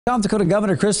South Dakota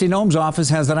Governor Kristi Noem's office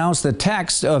has announced the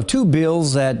text of two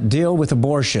bills that deal with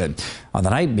abortion. On the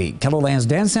Night Beat, KELOLAND's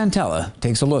Dan Santella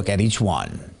takes a look at each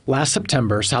one. Last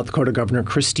September, South Dakota Governor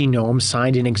Kristi Noem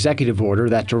signed an executive order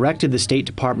that directed the State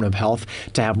Department of Health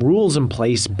to have rules in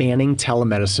place banning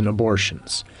telemedicine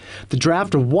abortions. The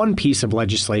draft of one piece of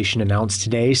legislation announced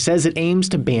today says it aims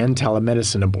to ban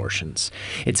telemedicine abortions.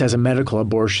 It says a medical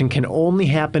abortion can only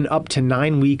happen up to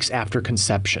 9 weeks after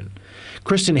conception.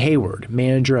 Kristen Hayward,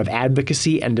 manager of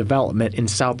advocacy and development in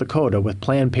South Dakota with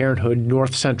Planned Parenthood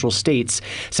North Central States,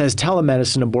 says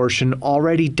telemedicine abortion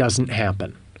already doesn't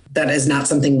happen. That is not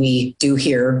something we do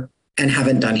here and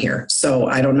haven't done here. So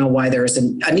I don't know why there's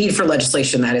a need for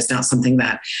legislation. That is not something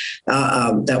that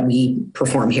that we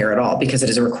perform here at all, because it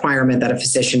is a requirement that a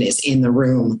physician is in the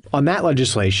room. On that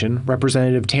legislation,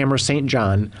 Representative Tamara St.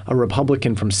 John, a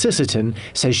Republican from Sisseton,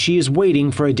 says she is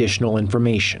waiting for additional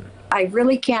information. I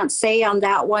really can't say on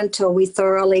that one till we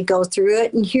thoroughly go through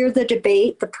it and hear the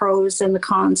debate, the pros and the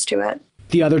cons to it.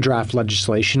 The other draft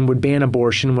legislation would ban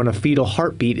abortion when a fetal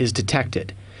heartbeat is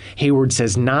detected. Hayward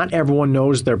says not everyone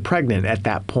knows they're pregnant at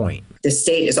that point. The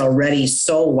state is already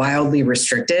so wildly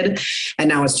restricted, and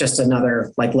now it's just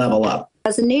another level up.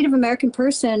 As a Native American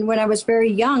person, when I was very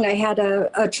young, I had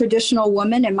a traditional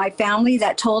woman in my family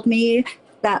that told me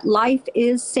that life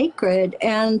is sacred,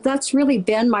 and that's really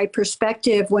been my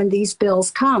perspective when these bills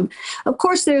come. Of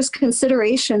course, there's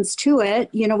considerations to it.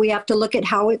 You know, we have to look at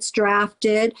how it's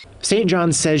drafted. St.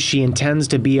 John says she intends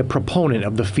to be a proponent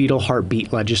of the fetal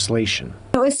heartbeat legislation.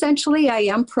 So essentially, I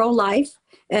am pro-life,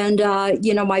 and,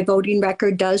 my voting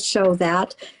record does show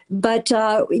that. But,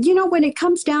 when it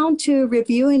comes down to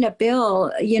reviewing a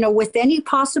bill, with any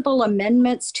possible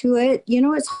amendments to it,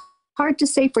 it's hard to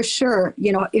say for sure,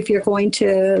 if you're going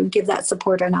to give that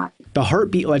support or not. The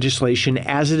heartbeat legislation,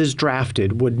 as it is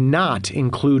drafted, would not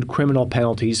include criminal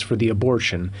penalties for the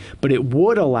abortion, but it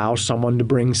would allow someone to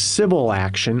bring civil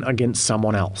action against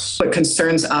someone else. What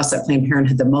concerns us at Planned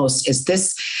Parenthood the most is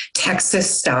this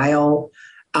Texas-style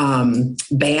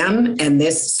ban and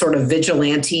this sort of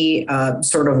vigilante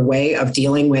sort of way of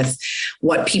dealing with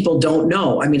what people don't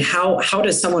know. I mean, how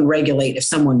does someone regulate if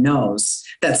someone knows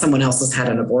that someone else has had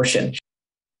an abortion?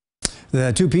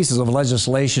 The two pieces of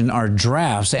legislation are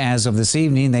drafts as of this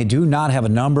evening. They do not have a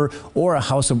number or a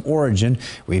house of origin.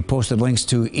 We posted links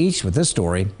to each with this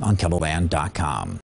story on KELOLAND.com.